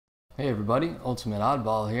Hey everybody, Ultimate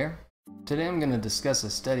Oddball here. Today I'm going to discuss a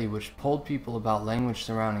study which polled people about language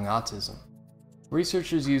surrounding autism.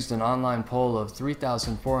 Researchers used an online poll of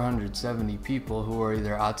 3,470 people who were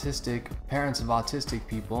either autistic, parents of autistic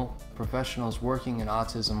people, professionals working in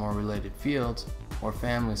autism or related fields, or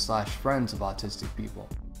family/friends of autistic people.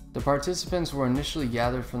 The participants were initially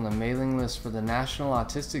gathered from the mailing list for the National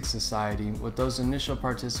Autistic Society, with those initial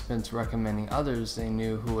participants recommending others they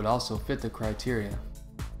knew who would also fit the criteria.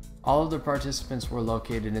 All of the participants were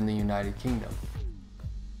located in the United Kingdom.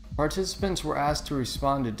 Participants were asked to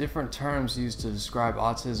respond to different terms used to describe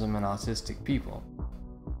autism and autistic people.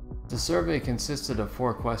 The survey consisted of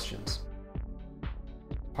 4 questions.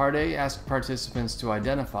 Part A asked participants to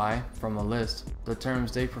identify, from a list, the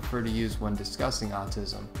terms they prefer to use when discussing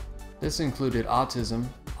autism. This included autism,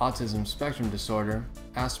 autism spectrum disorder,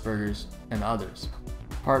 Asperger's, and others.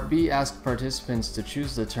 Part B asked participants to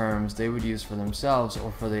choose the terms they would use for themselves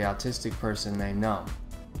or for the autistic person they know.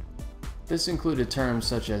 This included terms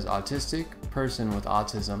such as autistic, person with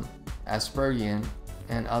autism, Aspergian,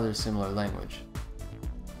 and other similar language.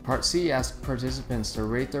 Part C asked participants to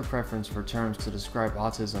rate their preference for terms to describe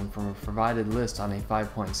autism from a provided list on a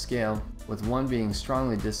 5-point scale, with 1 being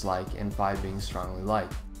strongly dislike and 5 being strongly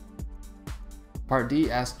like. Part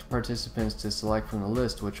D asked participants to select from the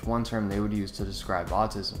list which one term they would use to describe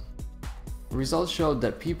autism. The results showed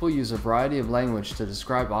that people use a variety of language to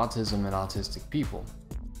describe autism and autistic people.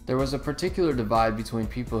 There was a particular divide between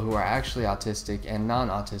people who are actually autistic and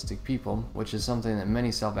non-autistic people, which is something that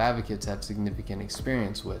many self-advocates have significant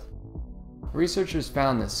experience with. Researchers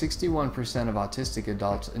found that 61% of autistic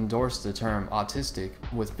adults endorsed the term autistic,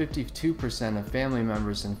 with 52% of family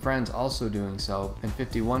members and friends also doing so, and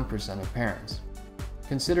 51% of parents.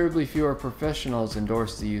 Considerably fewer professionals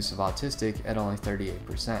endorsed the use of autistic at only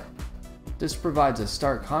 38%. This provides a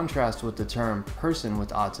stark contrast with the term person with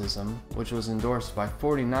autism, which was endorsed by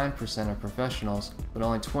 49% of professionals, but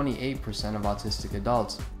only 28% of autistic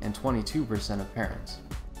adults and 22% of parents.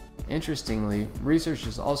 Interestingly,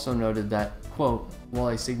 researchers also noted that, quote, while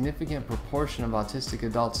a significant proportion of autistic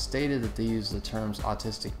adults stated that they use the terms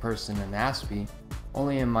autistic person and ASPI,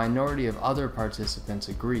 only a minority of other participants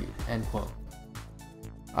agreed, end quote.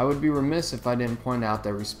 I would be remiss if I didn't point out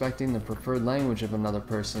that respecting the preferred language of another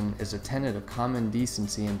person is a tenet of common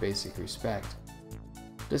decency and basic respect.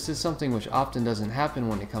 This is something which often doesn't happen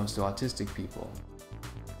when it comes to autistic people.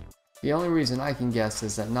 The only reason I can guess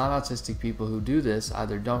is that non-autistic people who do this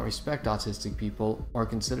either don't respect autistic people or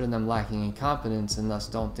consider them lacking in competence and thus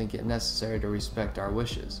don't think it necessary to respect our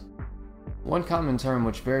wishes. One common term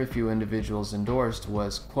which very few individuals endorsed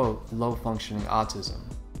was, quote, low-functioning autism.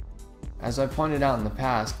 As I pointed out in the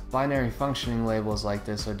past, binary functioning labels like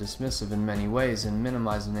this are dismissive in many ways and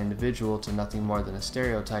minimize an individual to nothing more than a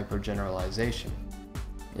stereotype or generalization.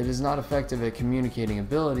 It is not effective at communicating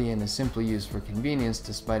ability and is simply used for convenience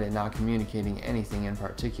despite it not communicating anything in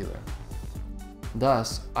particular.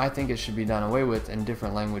 Thus, I think it should be done away with and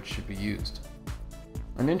different language should be used.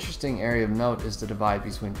 An interesting area of note is the divide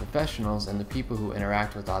between professionals and the people who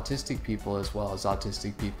interact with autistic people as well as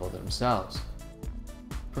autistic people themselves.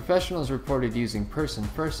 Professionals reported using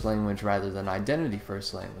person-first language rather than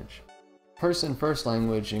identity-first language. Person-first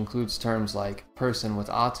language includes terms like person with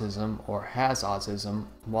autism or has autism,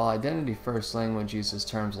 while identity-first language uses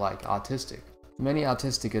terms like autistic. Many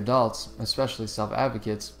autistic adults, especially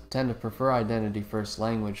self-advocates, tend to prefer identity-first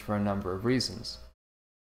language for a number of reasons.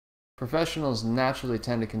 Professionals naturally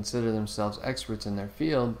tend to consider themselves experts in their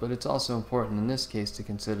field, but it's also important in this case to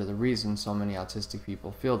consider the reason so many autistic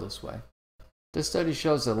people feel this way. This study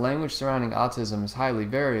shows that language surrounding autism is highly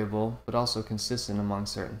variable, but also consistent among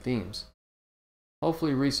certain themes.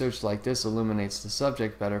 Hopefully research like this illuminates the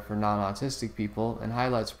subject better for non-autistic people and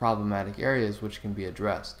highlights problematic areas which can be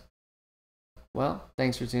addressed. Well,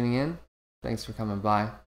 thanks for tuning in. Thanks for coming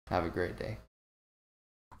by. Have a great day.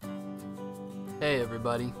 Hey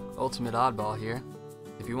everybody, Ultimate Oddball here.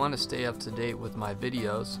 If you want to stay up to date with my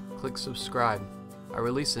videos, click subscribe. I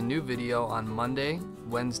release a new video on Monday,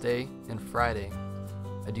 Wednesday, and Friday.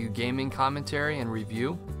 I do gaming commentary and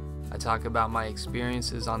review. I talk about my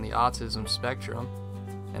experiences on the autism spectrum,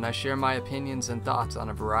 and I share my opinions and thoughts on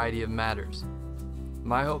a variety of matters.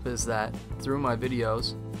 My hope is that, through my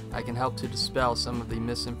videos, I can help to dispel some of the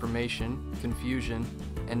misinformation, confusion,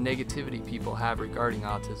 and negativity people have regarding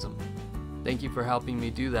autism. Thank you for helping me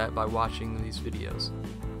do that by watching these videos.